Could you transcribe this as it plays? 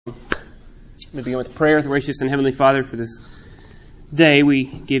Let me begin with prayer. Gracious and Heavenly Father, for this day we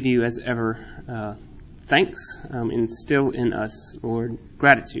give you as ever thanks. Instill in us, Lord,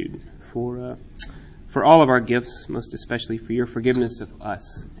 gratitude for all of our gifts, most especially for your forgiveness of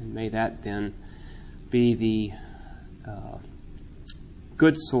us. And may that then be the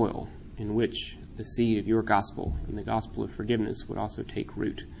good soil in which the seed of your gospel and the gospel of forgiveness would also take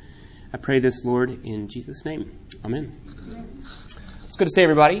root. I pray this, Lord, in Jesus' name. Amen. It's good to see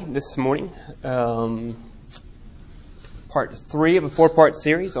everybody this morning. Part 3 of a 4-part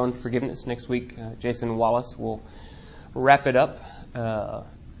series on forgiveness. Next week, Jason Wallace will wrap it up.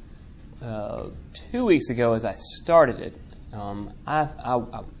 2 weeks ago, as I started it,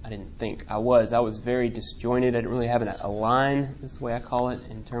 I didn't think I was very disjointed. I didn't really have a line, is the way I call it,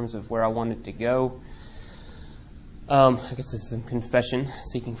 in terms of where I wanted to go. I guess this is a confession,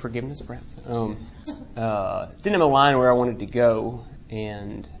 seeking forgiveness, perhaps. Didn't have a line where I wanted to go,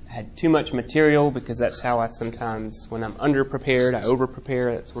 and had too much material, because that's how I sometimes, when I'm under-prepared, I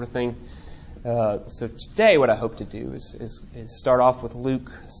over-prepare, that sort of thing. So today what I hope to do is start off with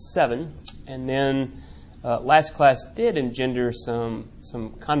Luke 7, and then last class did engender some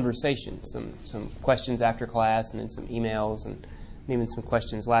conversation, some questions after class, and then some emails, and even some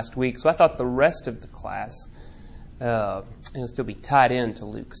questions last week. So I thought the rest of the class, it'll still be tied into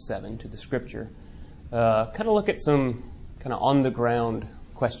Luke 7, to the scripture, kind of look at some kind of on-the-ground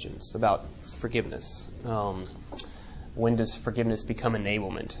questions about forgiveness. When does forgiveness become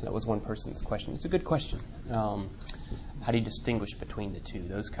enablement? That was one person's question. It's a good question. How do you distinguish between the two?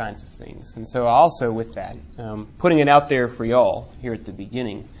 Those kinds of things. And so also with that, putting it out there for y'all here at the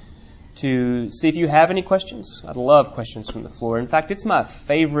beginning to see if you have any questions. I'd love questions from the floor. In fact, it's my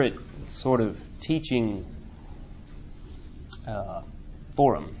favorite sort of teaching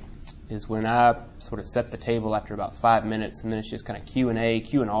forum, is when I sort of set the table after about 5 minutes, and then it's just kind of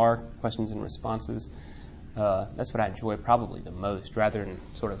Q&R, questions and responses. That's what I enjoy probably the most, rather than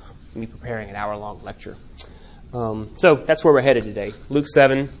sort of me preparing an hour-long lecture. So that's where we're headed today, Luke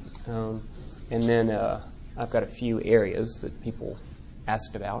 7, and then I've got a few areas that people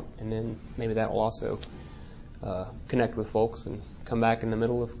asked about, and then maybe that will also connect with folks and come back in the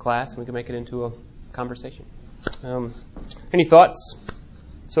middle of class, and we can make it into a conversation. Any thoughts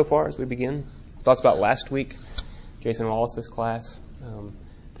so far as we begin? Thoughts about last week, Jason Wallace's class?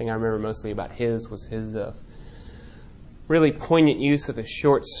 Thing I remember mostly about his was his really poignant use of a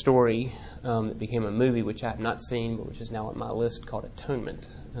short story that became a movie, which I have not seen, but which is now on my list, called Atonement.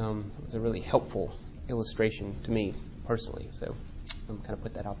 It was a really helpful illustration to me personally, so I'm kind of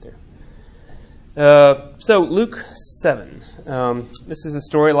put that out there. So Luke 7. This is a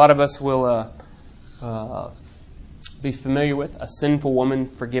story a lot of us will be familiar with. A sinful woman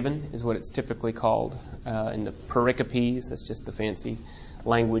forgiven is what it's typically called in the pericopes. That's just the fancy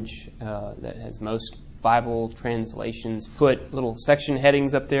language that has most Bible translations put little section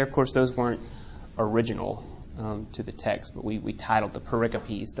headings up there. Of course, those weren't original to the text, but we titled the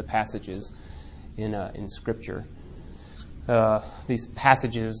pericopes, the passages in Scripture. These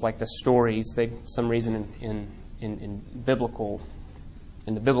passages, like the stories, they for some reason in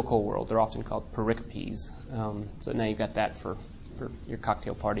the biblical world, they're often called pericopes. So now you've got that for your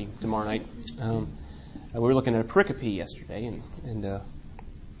cocktail party tomorrow night. We were looking at a pericope yesterday, and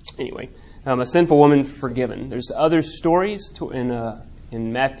anyway, a sinful woman forgiven. There's other stories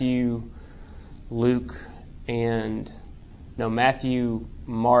in Matthew, Luke, Matthew,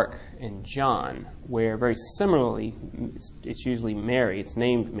 Mark, and John, where very similarly, it's usually Mary. It's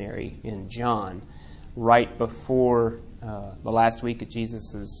named Mary in John, right before the last week of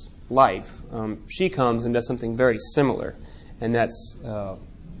Jesus' life. She comes and does something very similar, and that's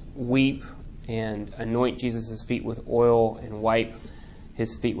weep and anoint Jesus' feet with oil and wipe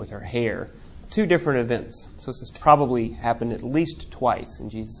his feet with her hair. 2 different events. So this has probably happened at least twice in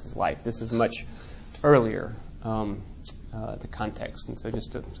Jesus' life. This is much earlier, the context, and so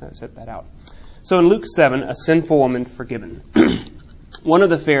just to set that out. So in Luke 7, a sinful woman forgiven. One of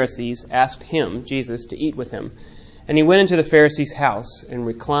the Pharisees asked him, Jesus, to eat with him. And he went into the Pharisee's house and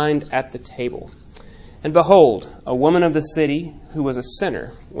reclined at the table. And behold, a woman of the city, who was a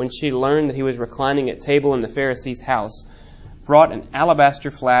sinner, when she learned that he was reclining at table in the Pharisee's house, brought an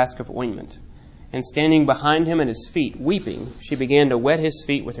alabaster flask of ointment. And standing behind him at his feet, weeping, she began to wet his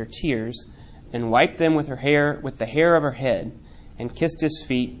feet with her tears, and wiped them with the hair of her head, and kissed his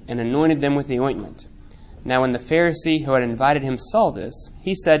feet, and anointed them with the ointment. Now when the Pharisee who had invited him saw this,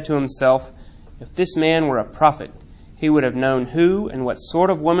 he said to himself, "If this man were a prophet, he would have known who and what sort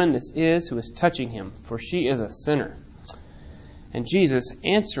of woman this is who is touching him, for she is a sinner." And Jesus,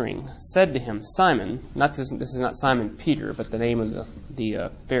 answering, said to him, Simon, this is not Simon Peter, but the name of the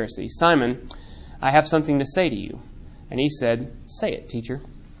Pharisee, Simon, I have something to say to you. And he said, say it, teacher.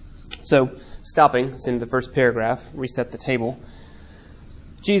 So, stopping, it's in the first paragraph, reset the table.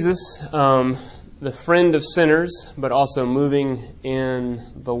 Jesus, the friend of sinners, but also moving in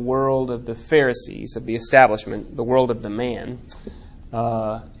the world of the Pharisees, of the establishment, the world of the man.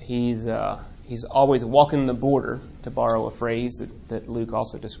 He's always walking the border, to borrow a phrase that Luke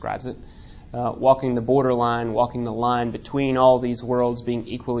also describes it. Walking the borderline, walking the line between all these worlds, being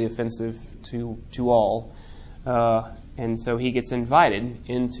equally offensive to all. And so he gets invited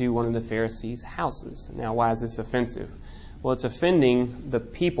into one of the Pharisees' houses. Now, why is this offensive? Well, it's offending the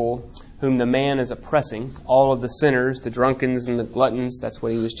people whom the man is oppressing, all of the sinners, the drunkens and the gluttons. That's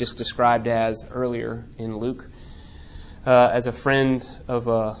what he was just described as earlier in Luke. As a friend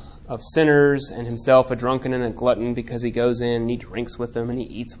of sinners, and himself a drunken and a glutton, because he goes in and he drinks with them and he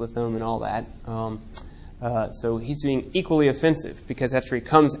eats with them and all that. So he's being equally offensive, because after he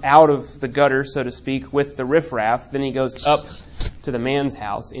comes out of the gutter, so to speak, with the riffraff, then he goes up to the man's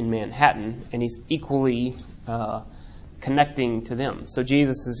house in Manhattan, and he's equally connecting to them. So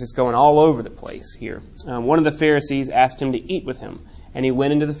Jesus is just going all over the place here. One of the Pharisees asked him to eat with him, and he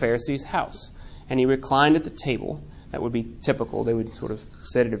went into the Pharisee's house, and he reclined at the table. That would be typical. They would sort of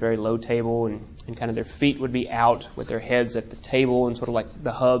sit at a very low table, and kind of their feet would be out with their heads at the table, and sort of like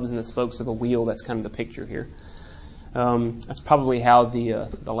the hubs and the spokes of a wheel. That's kind of the picture here. That's probably how the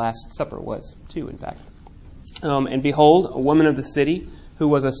Last Supper was, too, in fact. And behold, a woman of the city, who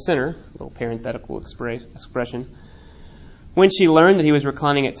was a sinner, a little parenthetical expression, when she learned that he was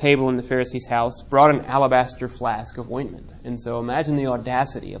reclining at table in the Pharisee's house, brought an alabaster flask of ointment. And so imagine the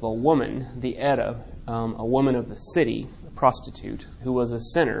audacity of a woman, the Edda, a woman of the city, a prostitute, who was a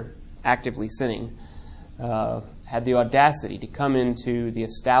sinner, actively sinning, had the audacity to come into the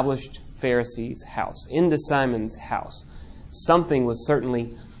established Pharisee's house, into Simon's house. Something was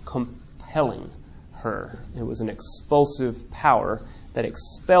certainly compelling her. It was an expulsive power that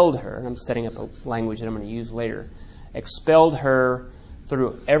expelled her, and I'm setting up a language that I'm going to use later, expelled her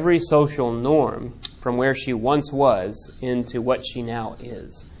through every social norm from where she once was into what she now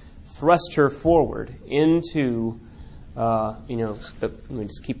is. Thrust her forward into, let me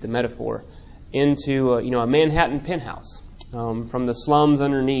just keep the metaphor, into, a Manhattan penthouse. From the slums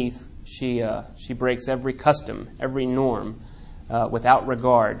underneath, she breaks every custom, every norm, without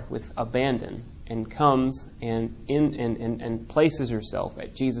regard, with abandon, and comes and places herself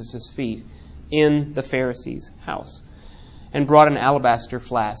at Jesus' feet in the Pharisee's house, and brought an alabaster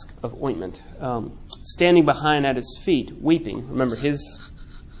flask of ointment. Standing behind at his feet, weeping. Remember, his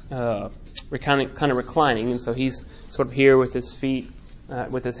kind of reclining, and so he's sort of here with his feet,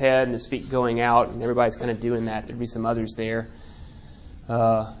 with his head and his feet going out, and everybody's kind of doing that. There'd be some others there.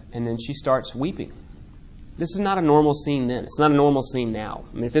 And then she starts weeping. This is not a normal scene then. It's not a normal scene now.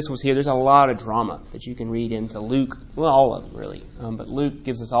 I mean, if this was here, there's a lot of drama that you can read into Luke. Well, all of them, really. But Luke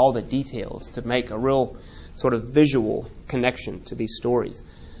gives us all the details to make a real sort of visual connection to these stories.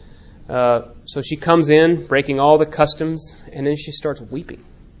 So she comes in, breaking all the customs, and then she starts weeping.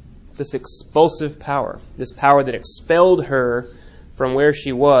 This expulsive power, this power that expelled her from where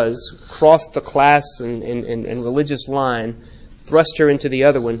she was, crossed the class and religious line, thrust her into the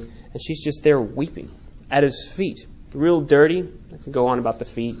other one, and she's just there weeping at his feet. Real dirty. I can go on about the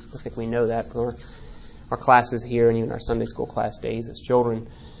feet. I think we know that from our classes here and even our Sunday school class days as children.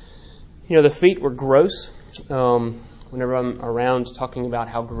 The feet were gross. Whenever I'm around talking about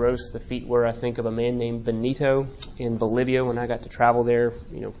how gross the feet were, I think of a man named Benito in Bolivia when I got to travel there,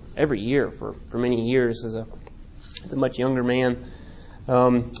 every year for many years as a much younger man.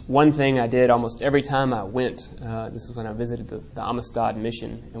 One thing I did almost every time I went, this is when I visited the Amistad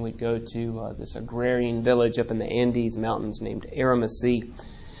mission, and we'd go to this agrarian village up in the Andes Mountains named Aramasi.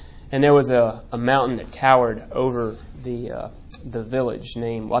 And there was a mountain that towered over the village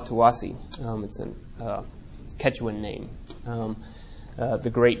named Watuasi. It's a Quechuan name,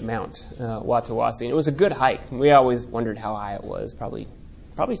 the Great Mount, Watuasi. And it was a good hike. We always wondered how high it was, probably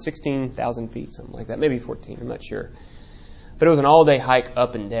 16,000 feet, something like that, maybe 14, I'm not sure. But it was an all-day hike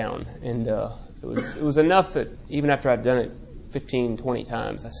up and down, and it was enough that even after I'd done it 15, 20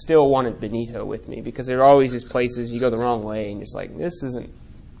 times, I still wanted Benito with me, because there are always these places you go the wrong way, and you're just like, this isn't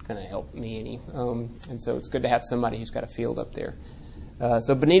going to help me any. And so it's good to have somebody who's got a field up there.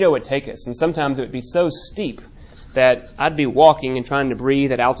 So Benito would take us, and sometimes it would be so steep that I'd be walking and trying to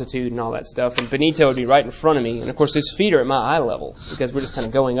breathe at altitude and all that stuff, and Benito would be right in front of me, and of course his feet are at my eye level, because we're just kind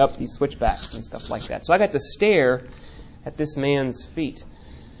of going up these switchbacks and stuff like that. So I got to stare at this man's feet.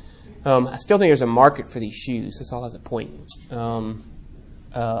 I still think there's a market for these shoes. This all has a point.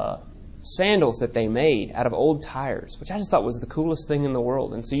 Sandals that they made out of old tires, which I just thought was the coolest thing in the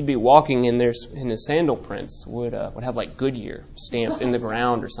world. And so you'd be walking in there, and the sandal prints would have like Goodyear stamped in the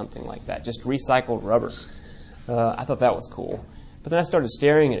ground or something like that, just recycled rubber. I thought that was cool. But then I started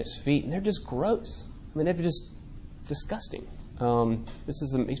staring at his feet, and they're just gross. I mean, they're just disgusting. He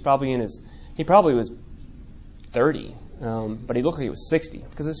probably was 30, but he looked like he was 60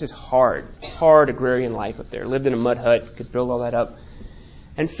 because it's just hard agrarian life up there. Lived in a mud hut, could build all that up.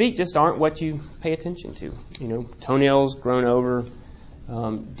 And feet just aren't what you pay attention to. Toenails grown over,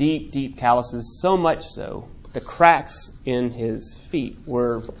 deep calluses, so much so the cracks in his feet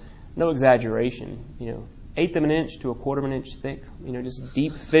were no exaggeration, 1/8 of an inch to 1/4 of an inch thick, just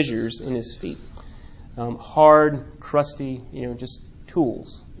deep fissures in his feet. Hard, crusty, just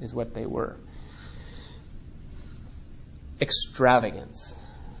tools is what they were. Extravagance.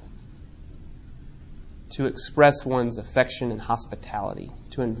 To express one's affection and hospitality,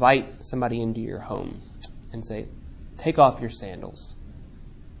 to invite somebody into your home and say, take off your sandals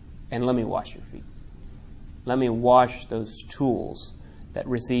and let me wash your feet. Let me wash those tools that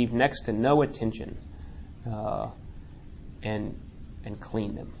receive next to no attention and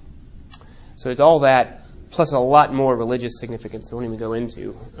clean them. So it's all that, plus a lot more religious significance I won't even go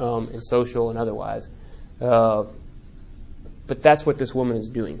into, and social and otherwise. But that's what this woman is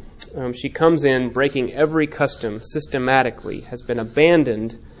doing. She comes in breaking every custom systematically, has been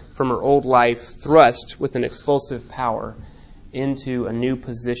abandoned from her old life, thrust with an expulsive power into a new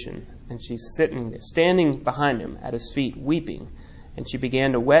position. And she's standing behind him at his feet, weeping. And she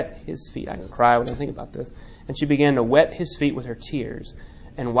began to wet his feet. I can cry when I think about this. And she began to wet his feet with her tears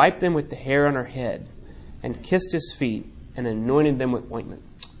and wiped them with the hair on her head and kissed his feet and anointed them with ointment.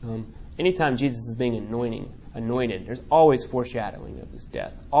 Anytime Jesus is being anointed, there's always foreshadowing of his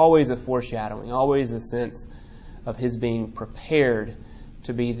death. Always a foreshadowing. Always a sense of his being prepared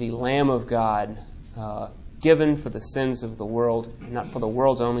to be the Lamb of God, given for the sins of the world, not for the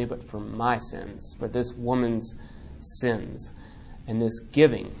world's only, but for my sins, for this woman's sins. And this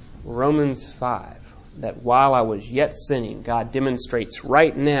giving, Romans 5, that while I was yet sinning, God demonstrates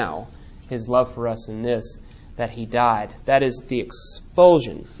right now his love for us in this, that he died. That is the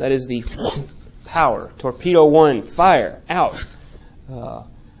expulsion. That is the power. Torpedo 1, fire, out. To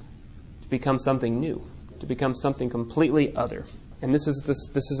become something new. To become something completely other. And this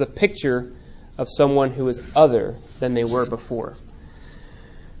is a picture of someone who is other than they were before.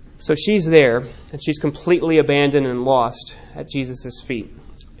 So she's there, and she's completely abandoned and lost at Jesus' feet.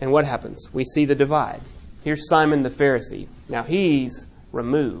 And what happens? We see the divide. Here's Simon the Pharisee. Now he's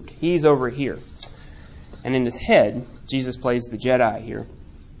removed. He's over here. And in his head, Jesus plays the Jedi here.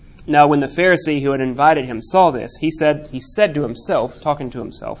 Now when the Pharisee who had invited him saw this, he said to himself, talking to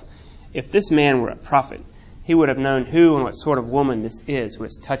himself, if this man were a prophet, he would have known who and what sort of woman this is who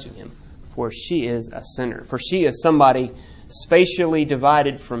is touching him. For she is a sinner. For she is somebody spatially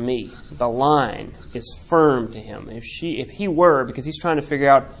divided from me. The line is firm to him. If he were, because he's trying to figure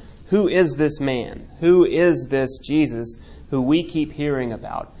out who is this man? Who is this Jesus who we keep hearing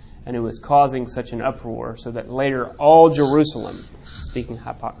about and who is causing such an uproar so that later all Jerusalem, speaking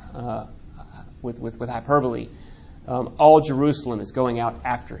with hyperbole, all Jerusalem is going out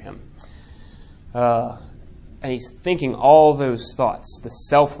after him. And he's thinking all those thoughts, the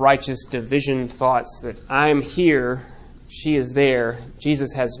self-righteous division thoughts that I'm here, she is there.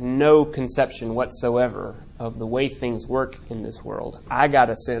 Jesus has no conception whatsoever of the way things work in this world. I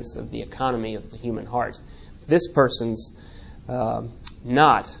got a sense of the economy of the human heart. This person's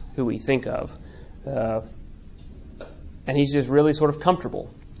not who we think of. And he's just really sort of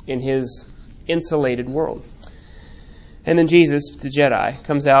comfortable in his insulated world. And then Jesus, the Jedi,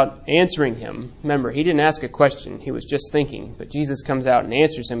 comes out answering him. Remember, he didn't ask a question. He was just thinking. But Jesus comes out and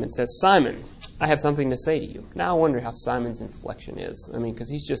answers him and says, Simon, I have something to say to you. Now I wonder how Simon's inflection is. because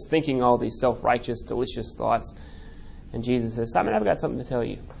he's just thinking all these self-righteous, delicious thoughts. And Jesus says, Simon, I've got something to tell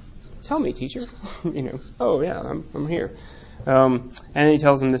you. Tell me, teacher. Oh, yeah, I'm here. And then he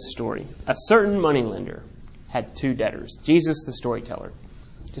tells him this story. A certain moneylender had 2 debtors. Jesus, the storyteller.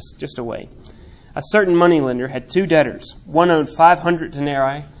 Just a way. A certain moneylender had 2 debtors. One owed 500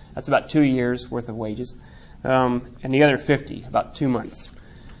 denarii, that's about 2 years' worth of wages, and the other 50, about 2 months.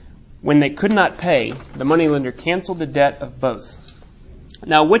 When they could not pay, the moneylender canceled the debt of both.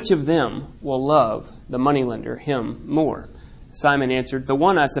 Now which of them will love the moneylender, him, more? Simon answered, the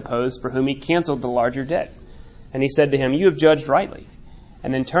one, I suppose, for whom he canceled the larger debt. And he said to him, you have judged rightly.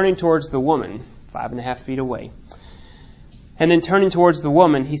 And then turning towards the woman, 5.5 feet away, and then turning towards the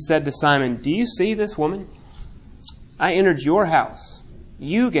woman, he said to Simon, do you see this woman? I entered your house.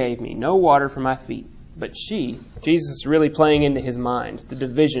 You gave me no water for my feet, but she," Jesus is really playing into his mind, the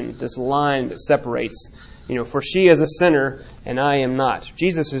division, this line that separates, for she is a sinner and I am not.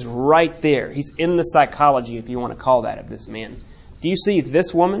 Jesus is right there. He's in the psychology, if you want to call that, of this man. Do you see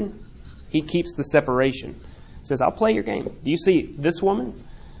this woman? He keeps the separation. He says, "I'll play your game. Do you see this woman?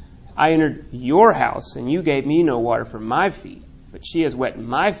 I entered your house and you gave me no water for my feet, but she has wet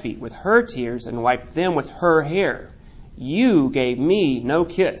my feet with her tears and wiped them with her hair. You gave me no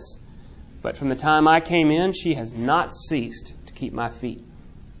kiss, but from the time I came in, she has not ceased to keep my feet."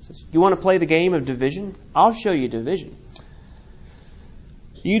 He says, "You want to play the game of division? I'll show you division.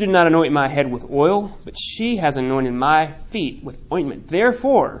 You did not anoint my head with oil, but she has anointed my feet with ointment.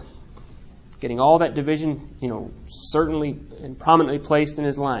 Therefore," getting all that division, certainly and prominently placed in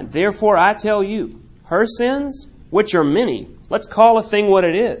his line, "Therefore I tell you, her sins, which are many," let's call a thing what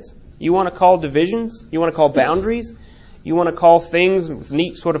it is. You want to call divisions? You want to call boundaries? You want to call things with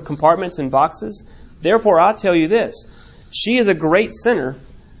neat sort of compartments and boxes? "Therefore I tell you this, she is a great sinner,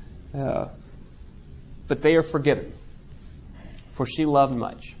 but they are forgiven, for she loved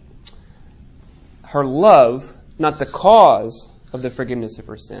much." Her love, not the cause of the forgiveness of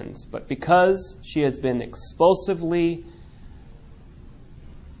her sins, but because she has been expulsively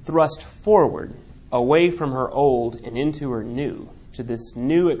thrust forward away from her old and into her new, to this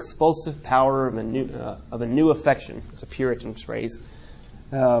new expulsive power of a new affection. It's a Puritan's phrase.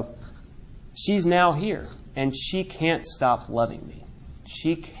 She's now here, and she can't stop loving me.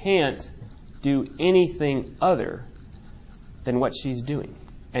 She can't do anything other than what she's doing.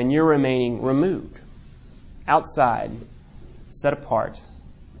 And you're remaining removed, outside, set apart,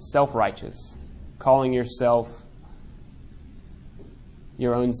 self-righteous, calling yourself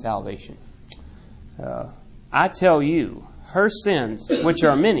your own salvation. I tell you, her sins, which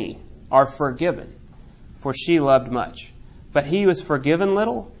are many, are forgiven, for she loved much. But he who is forgiven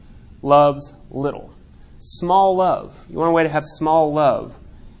little, loves little. Small love. You want a way to have small love?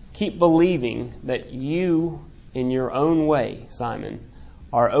 Keep believing that you, in your own way, Simon,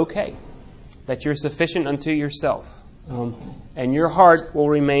 are okay. That you're sufficient unto yourself. And your heart will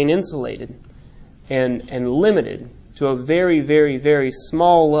remain insulated and limited to a very, very, very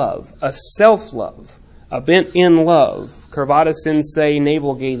small love, a self-love, a bent in love, curvatus in se,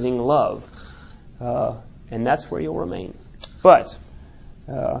 navel-gazing love. And that's where you'll remain. But,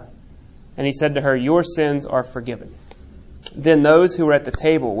 and he said to her, "Your sins are forgiven." Then those who were at the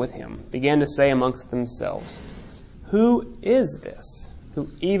table with him began to say amongst themselves, "Who is this who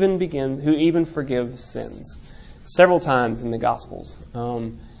even forgives sins?" Several times in the Gospels,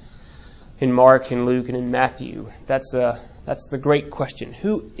 in Mark and Luke and in Matthew, that's the great question.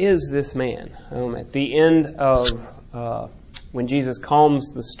 Who is this man? At the end of when Jesus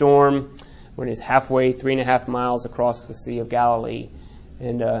calms the storm, when he's halfway, 3.5 miles across the Sea of Galilee,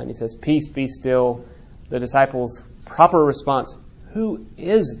 and he says, "Peace, be still," the disciples' proper response, "Who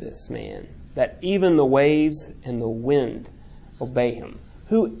is this man that even the waves and the wind obey him?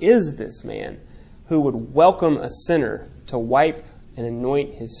 Who is this man who would welcome a sinner to wipe and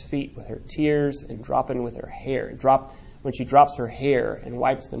anoint his feet with her tears and drop in with her hair, when she drops her hair and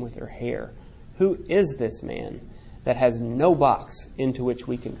wipes them with her hair? Who is this man that has no box into which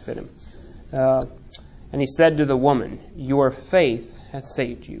we can fit him?" And he said to the woman, "Your faith has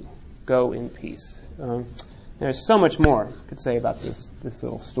saved you. Go in peace." There's so much more I could say about this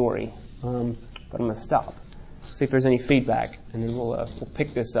little story, but I'm going to stop. See if there's any feedback, and then we'll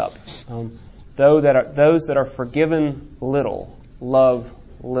pick this up. Those that are forgiven little love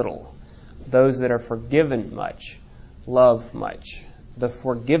little. Those that are forgiven much love much. The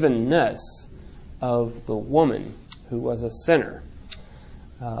forgivenness of the woman who was a sinner,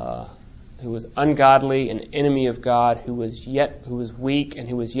 who was ungodly, an enemy of God, who was weak, and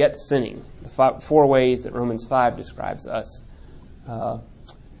who was yet sinning. The 4 ways that Romans 5 describes us.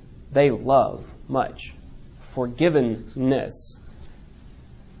 They love much. Forgivenness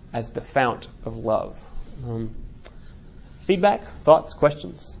as the fount of love. Feedback, thoughts,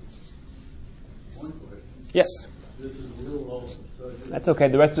 questions? One question. Yes. This is a little off the subject. That's okay.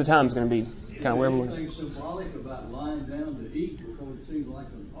 The rest of the time is going to be kind of where we want. Anything symbolic about lying down to eat before it seems like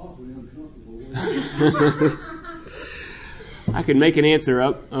an awfully uncomfortable way? I could make an answer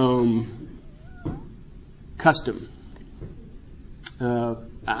up. Custom.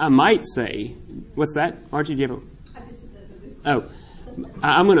 I might say, what's that, Archie? Do you have a? That's a good. Oh,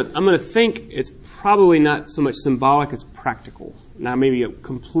 I'm gonna think it's probably not so much symbolic as practical. Now, I may be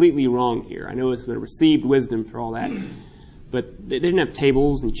completely wrong here. I know it's been received wisdom for all that, but they didn't have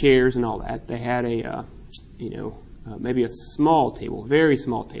tables and chairs and all that. They had maybe a small table, very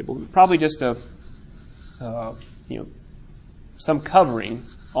small table, probably just a some covering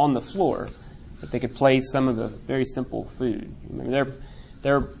on the floor that they could place some of the very simple food.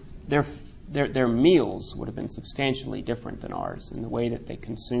 Their meals would have been substantially different than ours in the way that they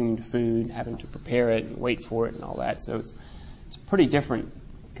consumed food, having to prepare it and wait for it and all that. So it's a pretty different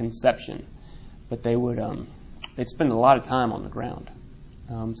conception. But they'd spend a lot of time on the ground.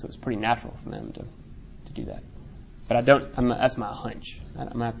 So it's pretty natural for them to do that. But that's my hunch. I'm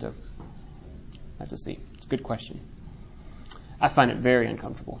going to have to see. It's a good question. I find it very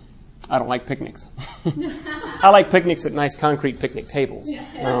uncomfortable. I don't like picnics. I like picnics at nice concrete picnic tables.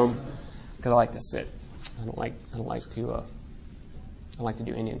 Because I like to sit. I don't like to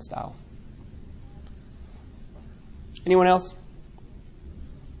do Indian style. Anyone else?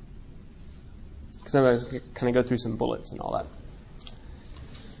 Because I'm going to kind of go through some bullets and all that.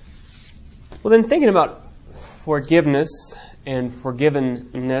 Well, then thinking about forgiveness and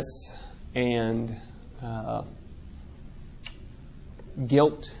forgivenness and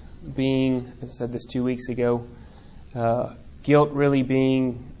guilt being, as I said this 2 weeks ago, guilt really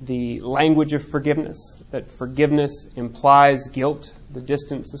being the language of forgiveness, that forgiveness implies guilt, the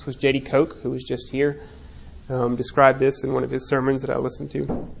distance. This was J.D. Koch, who was just here, described this in one of his sermons that I listened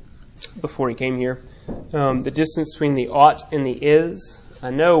to before he came here. The distance between the ought and the is. I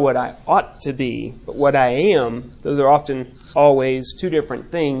know what I ought to be, but what I am, those are often always two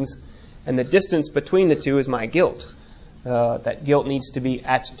different things, and the distance between the two is my guilt. That guilt needs to be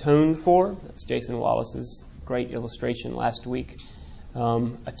atoned for. That's Jason Wallace's great illustration last week.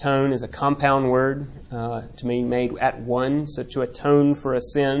 Atone is a compound word to be made at one. So to atone for a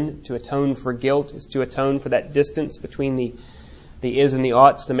sin, to atone for guilt, is to atone for that distance between the is and the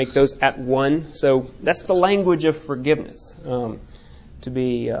ought, to make those at one. So that's the language of forgiveness. The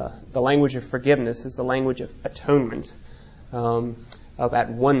language of forgiveness is the language of atonement, of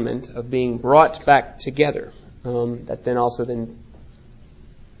at-one-ment, of being brought back together. That then also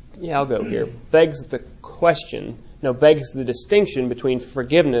I'll go here, begs the distinction between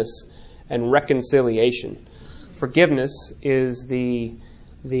forgiveness and reconciliation. Forgiveness is the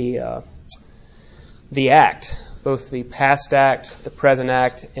act, both the past act, the present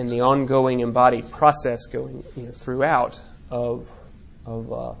act, and the ongoing embodied process going throughout of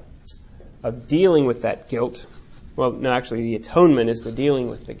dealing with that guilt. Well, no, actually, the atonement is the dealing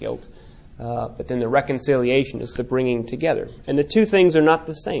with the guilt. But then the reconciliation is the bringing together. And the two things are not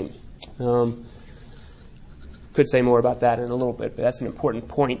the same. Could say more about that in a little bit, but that's an important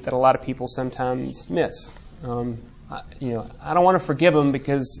point that a lot of people sometimes miss. I don't want to forgive them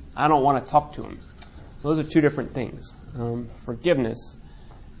because I don't want to talk to them. Those are two different things. Forgiveness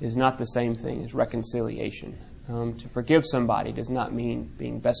is not the same thing as reconciliation. To forgive somebody does not mean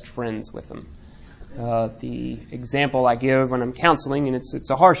being best friends with them. The example I give when I'm counseling, and it's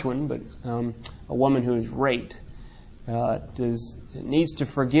a harsh one, but a woman who is raped needs to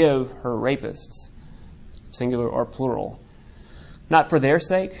forgive her rapists, singular or plural, not for their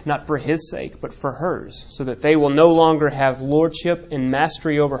sake, not for his sake, but for hers, so that they will no longer have lordship and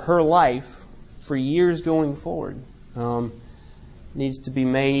mastery over her life for years going forward. Needs to be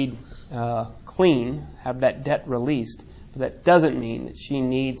made clean, have that debt released, but that doesn't mean that she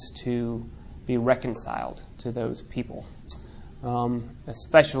needs to be reconciled to those people,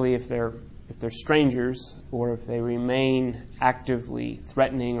 especially if they're strangers or if they remain actively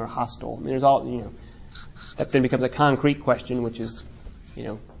threatening or hostile. I mean, there's all that then becomes a concrete question, which is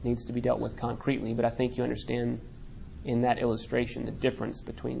needs to be dealt with concretely. But I think you understand in that illustration the difference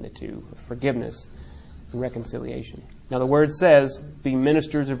between the two, forgiveness and reconciliation. Now the word says, "Be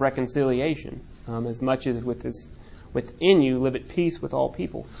ministers of reconciliation, as much as within you live at peace with all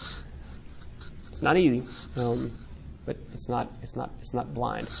people." It's not easy, but it's not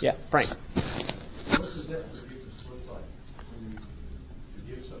blind. Yeah, Frank. What does that forgiveness look like when you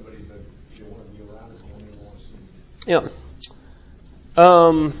forgive somebody that you don't want to be around and you don't even want to see?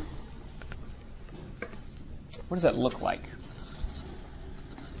 What does that look like?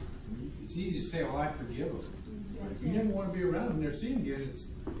 It's easy to say, "Well, I forgive them." You never want to be around them. They're seeing again.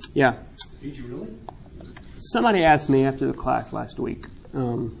 Yeah. Did you really? Somebody asked me after the class last week.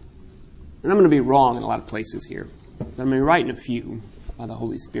 And I'm going to be wrong in a lot of places here. But I'm going to be right in a few by the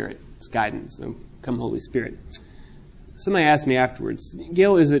Holy Spirit's guidance. So come Holy Spirit. Somebody asked me afterwards,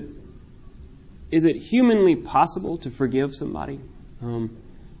 "Gil, is it humanly possible to forgive somebody?" And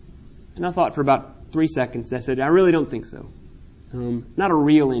I thought for about 3 seconds. I said, "I really don't think so. Not a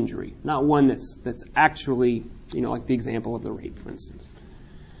real injury. Not one that's actually, like the example of the rape, for instance.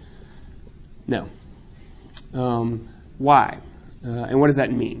 No. Why? And what does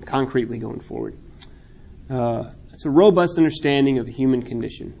that mean concretely going forward? It's a robust understanding of the human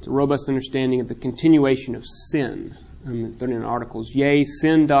condition. It's a robust understanding of the continuation of sin. in articles, yea,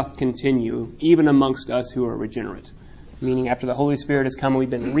 sin doth continue, even amongst us who are regenerate. Meaning after the Holy Spirit has come, we've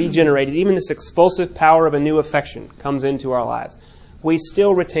been regenerated. Even this expulsive power of a new affection comes into our lives. We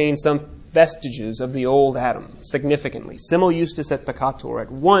still retain some vestiges of the old Adam, significantly. Simul justus et peccator,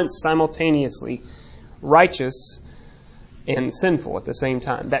 at once simultaneously righteous and sinful at the same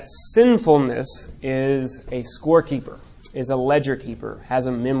time. That sinfulness is a scorekeeper, is a ledger keeper, has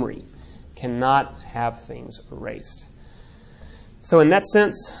a memory, cannot have things erased. So in that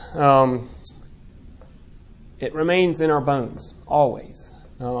sense, it remains in our bones, always.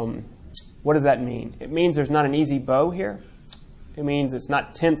 What does that mean? It means there's not an easy bow here. It means it's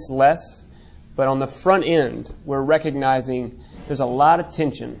not tense-less. But on the front end, we're recognizing there's a lot of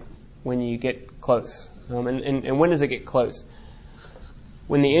tension when you get close. And when does it get close?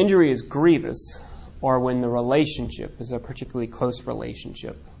 When the injury is grievous, or when the relationship is a particularly close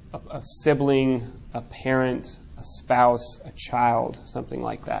relationship, a sibling, a parent, a spouse, a child, something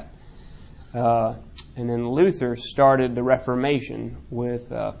like that. And then Luther started the Reformation with,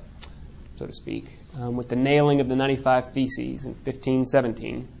 so to speak, with the nailing of the 95 Theses in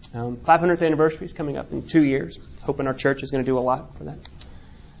 1517. 500th anniversary is coming up in 2 years. Hoping our church is going to do a lot for that.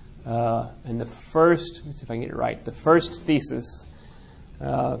 And the first, let's see if I can get it right, the first thesis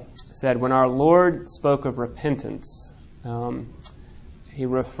said, when our Lord spoke of repentance, he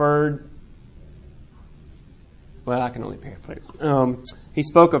referred, well, I can only paraphrase. He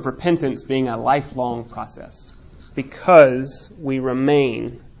spoke of repentance being a lifelong process because we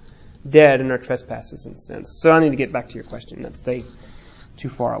remain dead in our trespasses and sins. So I need to get back to your question, not stay too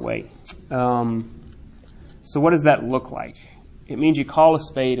far away. So what does that look like? It means you call a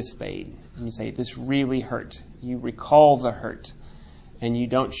spade, and you say, this really hurt. You recall the hurt, and you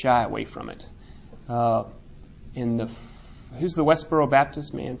don't shy away from it. Who's the Westboro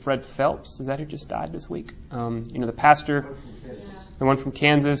Baptist man? Fred Phelps, is that who just died this week? The pastor, the one from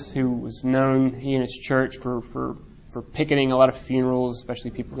Kansas, who was known, he and his church, for picketing a lot of funerals,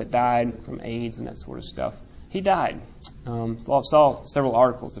 especially people that died from AIDS and that sort of stuff. He died. I saw several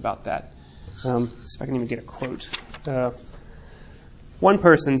articles about that. See if I can even get a quote. One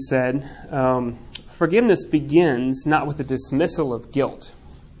person said, forgiveness begins not with a dismissal of guilt.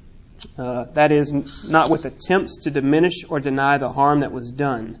 That is, not with attempts to diminish or deny the harm that was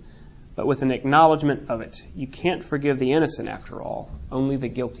done, but with an acknowledgement of it. You can't forgive the innocent, after all, only the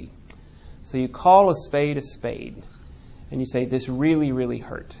guilty. So you call a spade, and you say, this really, really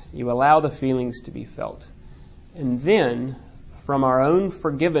hurt. You allow the feelings to be felt. And then, from our own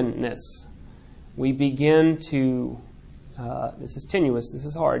forgivenness, we begin to, this is tenuous, this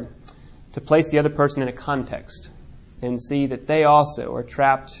is hard, to place the other person in a context and see that they also are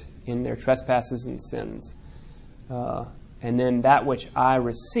trapped in their trespasses and sins. And then that which I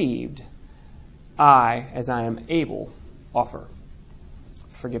received, I, as I am able, offer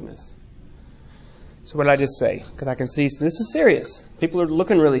forgiveness. So what did I just say? Because I can see this is serious. People are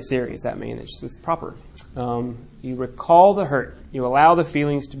looking really serious at me, and it's proper. You recall the hurt. You allow the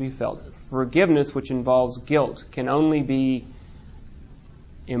feelings to be felt. Forgiveness, which involves guilt, can only be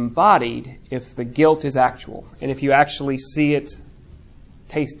embodied if the guilt is actual. And if you actually see it,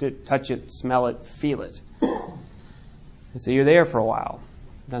 taste it, touch it, smell it, feel it. And so you're there for a while.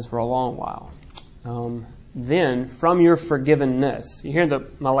 That's for a long while. Then, from your forgivenness, you hear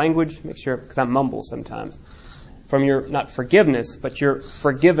my language? Make sure, because I mumble sometimes. From your, not forgiveness, but your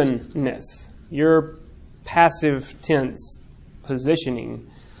forgivenness, your passive tense positioning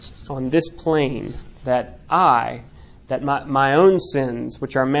on this plane that my own sins,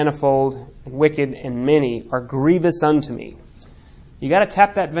 which are manifold and wicked and many, are grievous unto me. You got to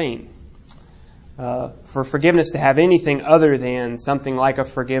tap that vein. For forgiveness to have anything other than something like a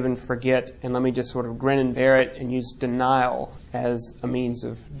forgive and forget, and let me just sort of grin and bear it and use denial as a means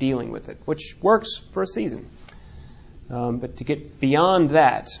of dealing with it, which works for a season. But to get beyond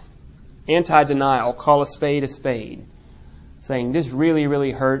that, anti-denial, call a spade, saying this really,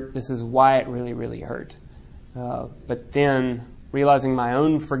 really hurt, this is why it really, really hurt. But then realizing my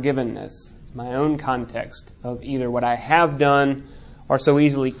own forgivenness, my own context of either what I have done or so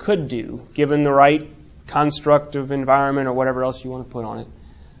easily could do, given the right construct of environment or whatever else you want to put on it,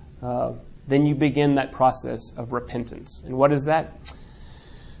 then you begin that process of repentance. And what is that?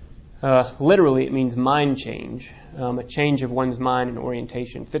 Literally, it means mind change, a change of one's mind and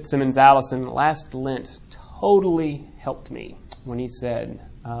orientation. Fitzsimmons Allison, last Lent, totally helped me when he said,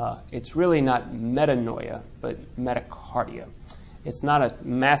 it's really not metanoia, but metacardia. It's not a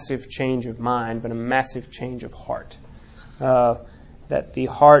massive change of mind, but a massive change of heart. That the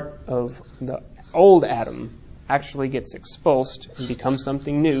heart of the old Adam actually gets expulsed and becomes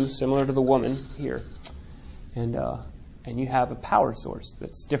something new, similar to the woman here. and you have a power source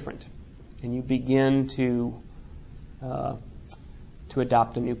that's different, and you begin to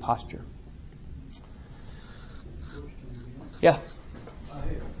adopt a new posture. Yeah. I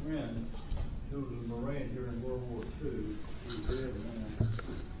had a friend who was a Marine during World War II. He was dead now.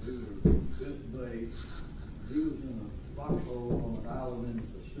 He was a good base. He was in a foxhole on an island in the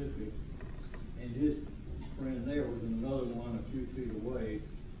Pacific, and his friend there was in another one a few feet away.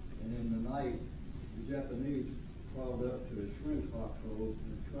 And in the night, the Japanese crawled up to his friend's foxhole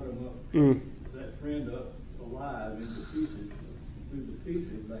and cut him up, that friend up alive into pieces, threw the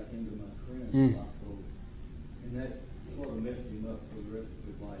pieces back into my friend's foxhole. And that sort of messed him up for the rest of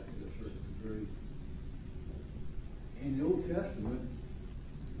his life to a certain degree. In the Old Testament,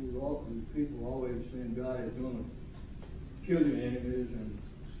 people always saying God is going to kill your enemies, and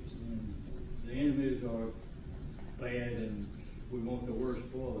the enemies are bad, and we want the worst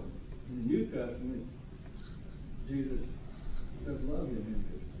for them. In the New Testament, Jesus says, love your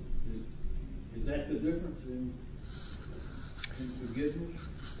enemies. Is that the difference in forgiveness?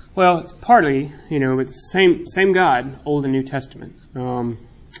 Well, it's partly, with the same God, Old and New Testament. And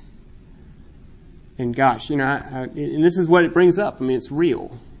gosh, and this is what it brings up. I mean, it's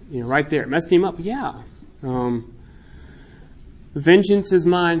real. Right there. It messed him up. Yeah. Vengeance is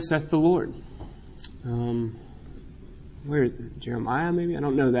mine, saith the Lord. Where is it? Jeremiah, maybe? I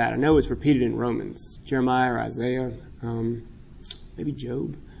don't know that. I know it's repeated in Romans. Jeremiah or Isaiah. Maybe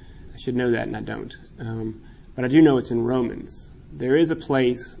Job. I should know that, and I don't. But I do know it's in Romans. There is a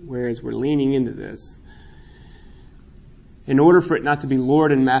place where, as we're leaning into this, in order for it not to be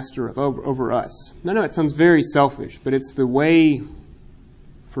Lord and Master over us. No, it sounds very selfish, but it's the way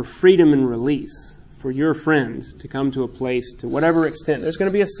for freedom and release for your friend to come to a place, to whatever extent, there's going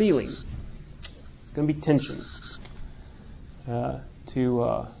to be a ceiling. There's going to be tension. To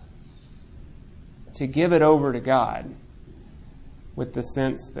give it over to God with the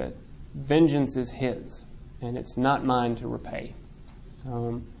sense that vengeance is His and it's not mine to repay.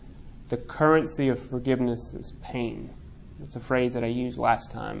 The currency of forgiveness is pain. It's a phrase that I used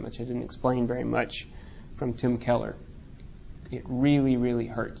last time, which I didn't explain very much, from Tim Keller. It really, really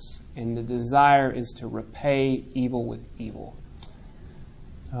hurts. And the desire is to repay evil with evil.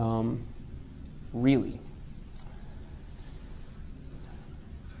 Really.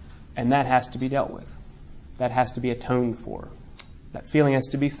 And that has to be dealt with. That has to be atoned for. That feeling has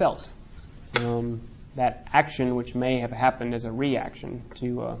to be felt. That action, which may have happened as a reaction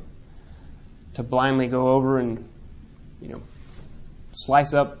to blindly go over and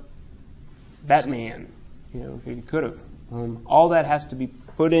slice up that man, if he could have. All that has to be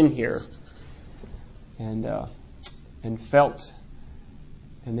put in here and felt,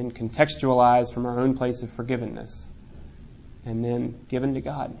 and then contextualized from our own place of forgiveness, and then given to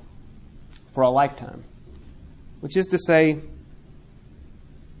God for a lifetime. Which is to say,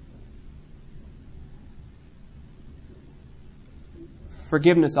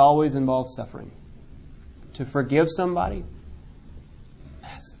 forgiveness always involves suffering. To forgive somebody,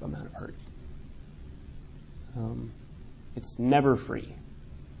 massive amount of hurt. It's never free.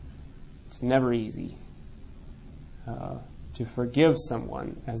 It's never easy. To forgive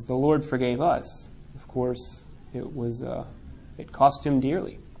someone, as the Lord forgave us, of course, it cost Him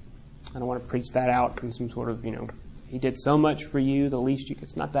dearly. I don't want to preach that out in some sort of, He did so much for you, the least you could.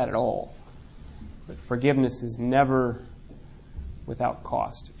 It's not that at all. But forgiveness is never without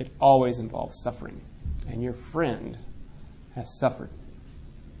cost. It always involves suffering. And your friend has suffered.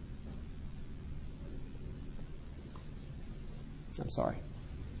 I'm sorry.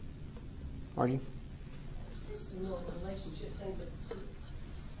 Margie? This is more of a relationship thing, but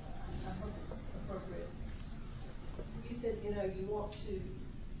I hope it's appropriate. You said, you want to,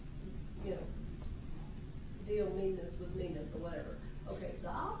 deal meanness with meanness or whatever. Okay, the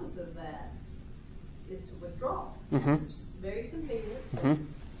opposite of that is to withdraw, which is very convenient,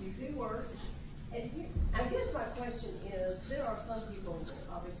 usually works. And here, I guess my question is, there are some people that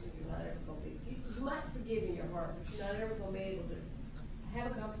obviously you're not ever going to be, you might forgive in your heart, but you're not ever going to be able to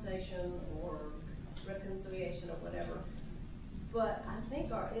have a conversation or reconciliation or whatever. But I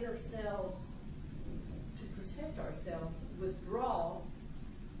think our inner selves, to protect ourselves, withdraw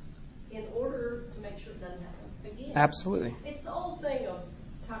in order to make sure it doesn't happen again. Absolutely. It's the old thing of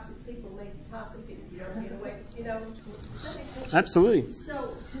toxic people make you toxic if you don't get away, Absolutely.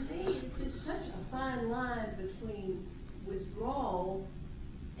 So to me, it's just such a fine line between withdrawal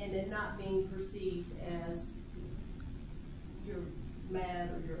and it not being perceived as you're mad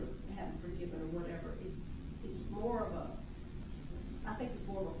or you haven't forgiven or whatever. It's more of I think it's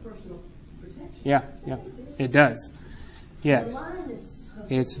more of a personal protection. Yeah, it does. Yeah. The line is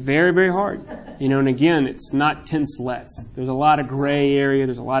It's very, very hard. And again, it's not tense-less. There's a lot of gray area.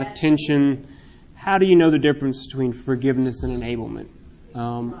 There's a lot of tension. How do you know the difference between forgiveness and enablement?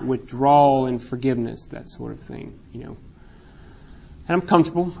 Withdrawal and forgiveness, that sort of thing, And I'm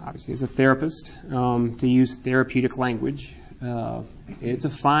comfortable, obviously, as a therapist, to use therapeutic language. It's a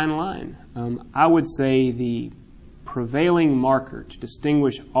fine line. I would say the prevailing marker to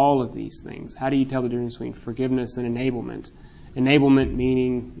distinguish all of these things, how do you tell the difference between forgiveness and enablement? Enablement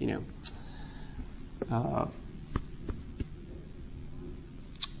meaning,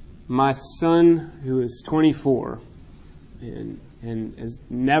 my son, who is 24 and has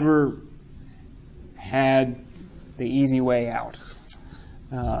never had the easy way out,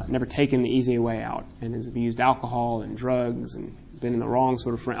 never taken the easy way out, and has abused alcohol and drugs and been in the wrong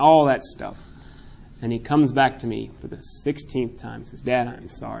sort of friend, all that stuff. And he comes back to me for the 16th time, says, "Dad, I'm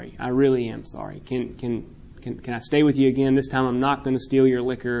sorry. I really am sorry. Can I stay with you again? This time I'm not going to steal your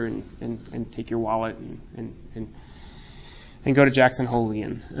liquor and take your wallet and go to Jackson Hole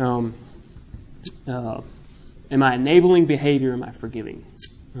again." Am I enabling behavior? Am I forgiving?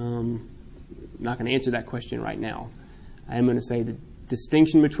 I'm not going to answer that question right now. I am going to say the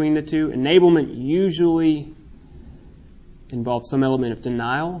distinction between the two. Enablement usually involves some element of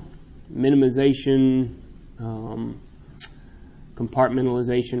denial, minimization,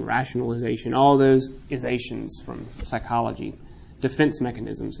 compartmentalization, rationalization, all those isations from psychology, defense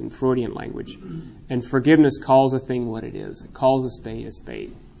mechanisms in Freudian language. And forgiveness calls a thing what it is. It calls a spade a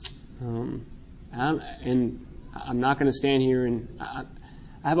spade. And I'm not going to stand here and...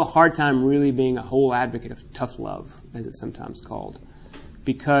 I have a hard time really being a whole advocate of tough love, as it's sometimes called,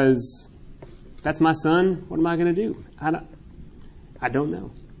 because that's my son. What am I going to do? I don't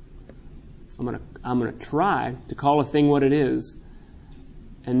know. I'm going to try to call a thing what it is,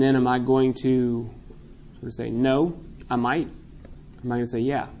 and then am I going to sort of say no? I might. Am I going to say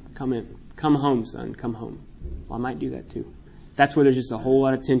yeah? Come home, son. Come home. Well, I might do that too. That's where there's just a whole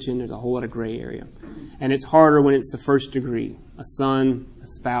lot of tension. There's a whole lot of gray area. And it's harder when it's the first degree. A son, a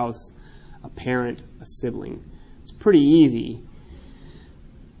spouse, a parent, a sibling. It's pretty easy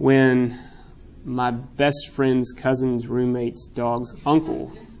when my best friend's cousin's roommate's dog's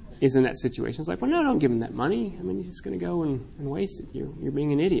uncle is in that situation. It's like, well, no, don't give him that money. I mean, he's just going to go and waste it. You're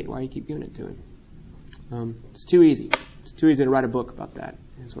being an idiot. Why do you keep giving it to him? It's too easy. It's too easy to write a book about that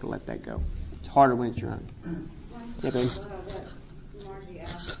and sort of let that go. It's harder when it's your own. Yeah, babe. What Margie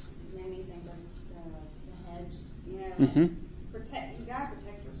asked made me think of the hedge. You gotta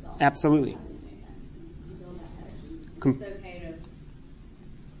protect yourself. Absolutely. You build that hedge. It's okay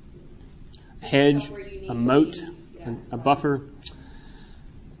to hedge, a moat, a buffer.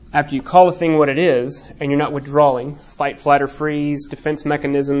 After you call a thing what it is, and you're not withdrawing, fight, flight, or freeze, defense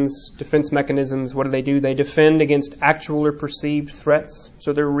mechanisms, what do? They defend against actual or perceived threats,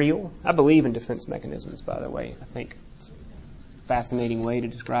 so they're real. I believe in defense mechanisms, by the way. I think it's a fascinating way to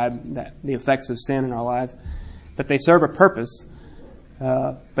describe the effects of sin in our lives. But they serve a purpose,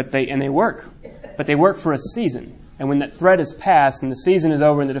 but they work. But they work for a season. And when that threat is passed and the season is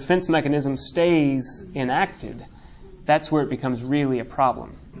over and the defense mechanism stays enacted, that's where it becomes really a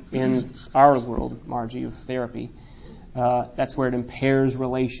problem. In our world, Margie, of therapy, that's where it impairs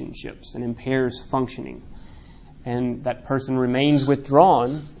relationships and impairs functioning. And that person remains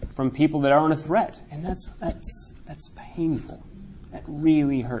withdrawn from people that aren't a threat. And that's painful. That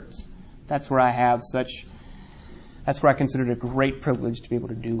really hurts. That's where I consider it a great privilege to be able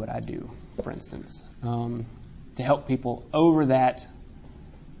to do what I do, for instance. To help people over that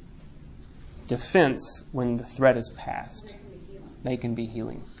defense when the threat is passed. They can be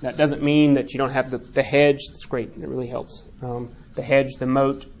healing. That doesn't mean that you don't have the hedge. That's great. It really helps. The hedge, the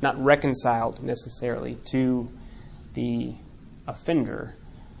moat, not reconciled necessarily to the offender.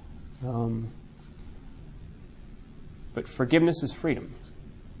 But forgiveness is freedom.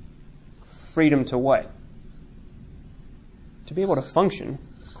 Freedom to what? To be able to function.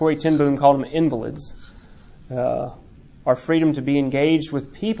 Corrie ten Boom called them invalids. Our freedom to be engaged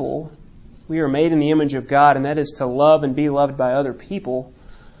with people. We are made in the image of God, and that is to love and be loved by other people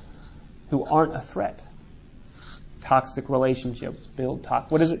who aren't a threat. Toxic relationships build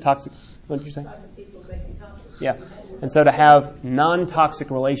toxic. What is it? Toxic? What did you say? Toxic people making toxic. Yeah. And so to have non-toxic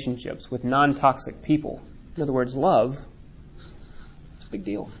relationships with non-toxic people, in other words, love, it's a big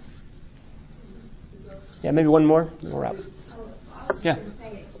deal. Yeah, maybe one more, and we'll wrap. I was Yeah. going to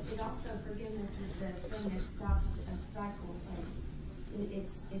say it also, forgiveness is the thing that stops a cycle.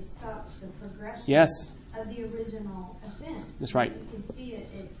 It stops the progression Yes. of the original offense. That's right. You can see it.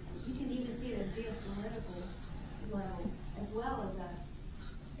 You can even see it at a geopolitical level as well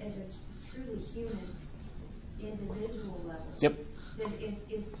as a truly human individual level. Yep. That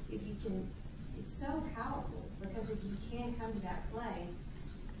if you can it's so powerful, because if you can come to that place,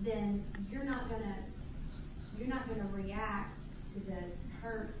 then you're not gonna react to the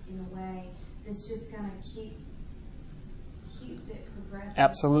hurt in a way that's just gonna keep it progressing.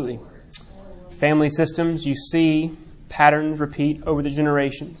 Absolutely. forward. Family systems, you see patterns repeat over the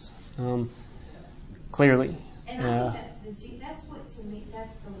generations, clearly. And I think that's what, to me,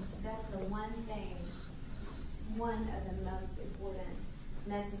 that's the one thing, one of the most important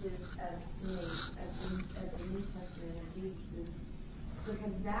messages to me of the New Testament of Jesus,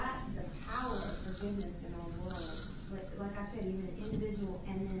 because the power of forgiveness in our world, like I said, even an individual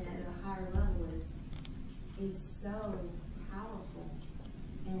and then at a higher level is so powerful,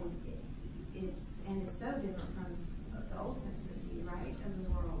 and it's so different from the Old Testament view, right, of the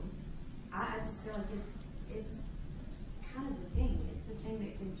world. I just feel like it's kind of the thing. It's the thing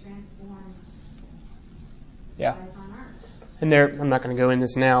that can transform life on earth. And I'm not going to go in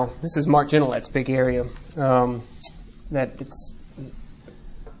this now. This is Mark Gentilet's big area. That it's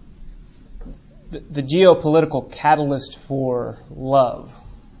the geopolitical catalyst for love.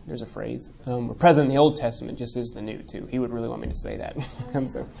 There's a phrase. Present in the Old Testament just is the New too. He would really want me to say that.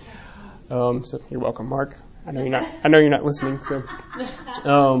 And so you're welcome, Mark. I know you're not listening. So,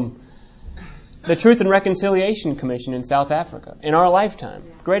 the Truth and Reconciliation Commission in South Africa in our lifetime,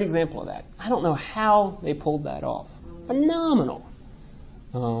 great example of that. I don't know how they pulled that off. Phenomenal.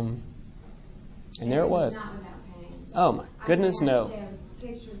 And there it was. Not without pain. Oh my goodness, no. There are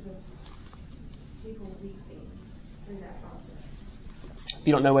pictures of people weeping through that process. If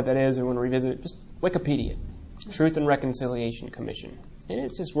you don't know what that is or want to revisit it, just Wikipedia, Truth and Reconciliation Commission, and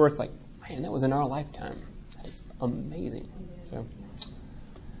it's just worth man, that was in our lifetime. That is amazing. So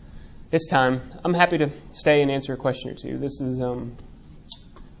it's time. I'm happy to stay and answer a question or two. This is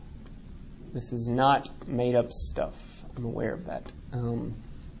not made up stuff. I'm aware of that.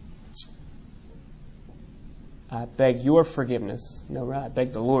 I beg your forgiveness. No, right. I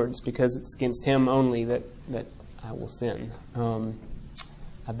beg the Lord's, because it's against Him only that I will sin.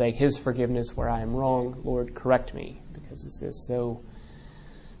 I beg His forgiveness where I am wrong. Lord, correct me, because this is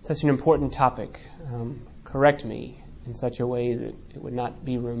such an important topic. Correct me in such a way that it would not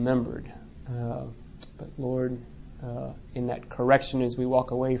be remembered. But Lord, in that correction as we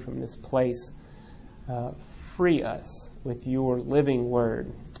walk away from this place, free us with your living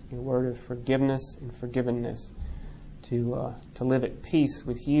word, your word of forgiveness and forgivenness, to live at peace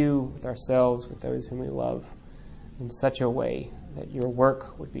with you, with ourselves, with those whom we love, in such a way that your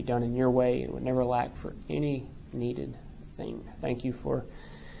work would be done in your way and would never lack for any needed thing. Thank you for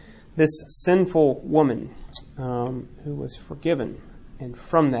this sinful woman who was forgiven, and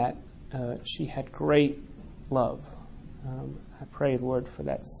from that she had great love. I pray, Lord, for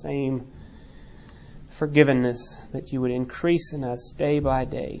that same forgiveness, that you would increase in us day by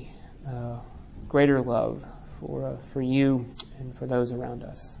day greater love for you and for those around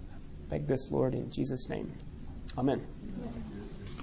us. I beg this, Lord, in Jesus' name. Amen.